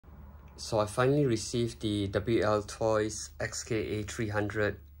So I finally received the WLToys XK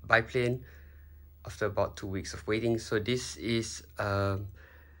A300 biplane after about 2 weeks of waiting. So this is a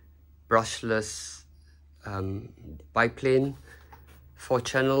brushless biplane,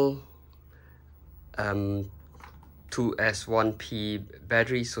 4-channel, 2S1P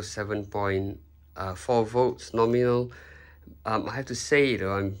battery, so 7.4 volts nominal. I have to say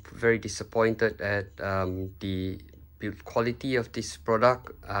though, I'm very disappointed at the build quality of this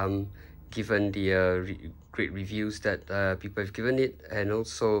product, given the great reviews that people have given it, and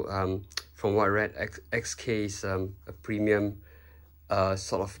also from what I read, XK is a premium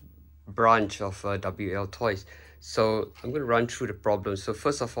sort of branch of WLToys. So I'm going to run through the problems. So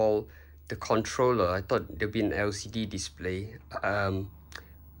first of all, the controller, I thought there'd be an LCD display,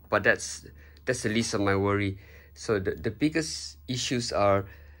 but that's the least of my worry. So the biggest issues are,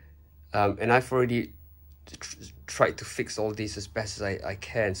 and I've already tried to fix all these as best as I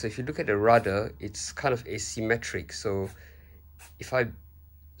can. So if you look at the rudder, it's kind of asymmetric. So if I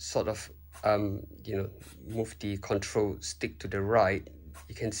sort of move the control stick to the right,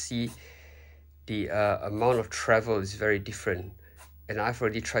 you can see the amount of travel is very different. And I've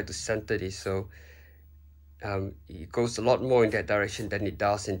already tried to center this, so it goes a lot more in that direction than it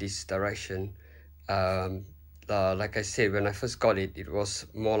does in this direction. Like I said, when I first got it, it was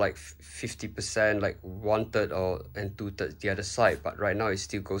more like 50%, like 1/3 and 2/3 the other side. But right now, it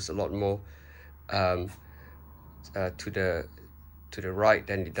still goes a lot more to the right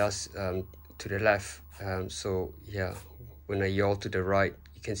than it does to the left. So yeah, when I yaw to the right,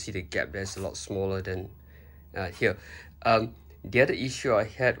 you can see the gap there's a lot smaller than here. The other issue I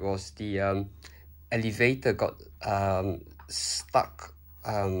had was the elevator got stuck.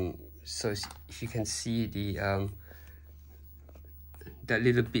 So if you can see that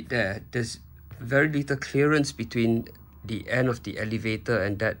little bit there, there's very little clearance between the end of the elevator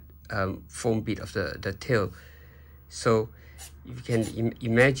and that foam bit of the tail. So you can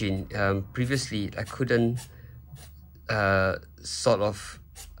imagine, previously I couldn't sort of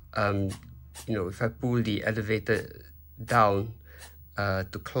if I pull the elevator down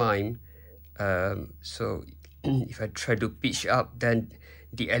to climb, so if I try to pitch up, then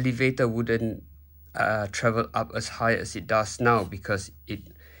the elevator wouldn't travel up as high as it does now, because it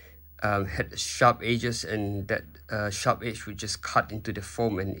had sharp edges, and that sharp edge would just cut into the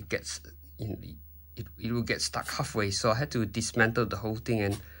foam, and it gets it will get stuck halfway. So I had to dismantle the whole thing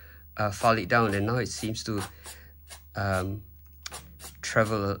and file it down, and now it seems to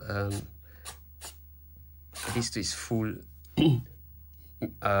travel at least to its full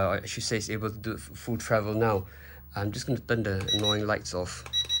I should say it's able to do full travel now. I'm just going to turn the annoying lights off.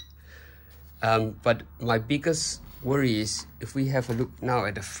 But my biggest worry is, if we have a look now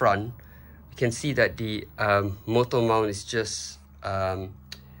at the front, we can see that the motor mount is just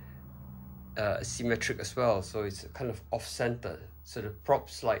symmetric as well, so it's kind of off-center. So the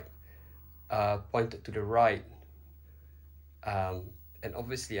prop's like pointed to the right, and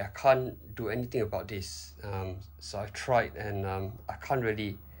obviously I can't do anything about this. So I've tried, and I can't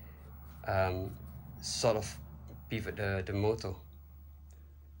really sort of pivot the motor.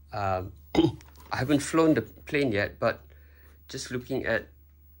 I haven't flown the plane yet, but just looking at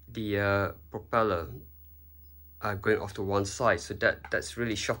the propeller going off to one side, so that's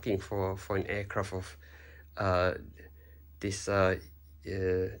really shocking for an aircraft of this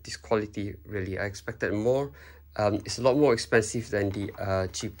quality. Really, I expected more. It's a lot more expensive than the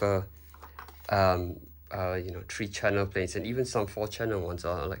cheaper 3-channel planes, and even some 4-channel ones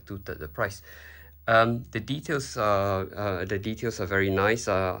are like 2/3 the price. The details are very nice.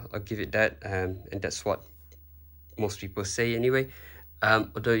 I'll give it that, and that's what most people say anyway.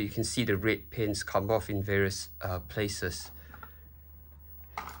 Although you can see the red pins come off in various places.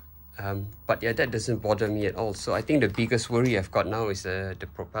 But yeah, that doesn't bother me at all. So I think the biggest worry I've got now is the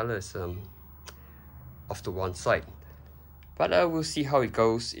propellers off to one side. But we'll see how it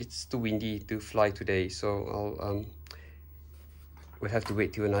goes. It's too windy to fly today, so we'll have to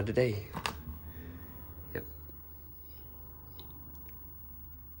wait till another day.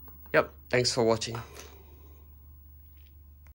 Yep. Thanks for watching.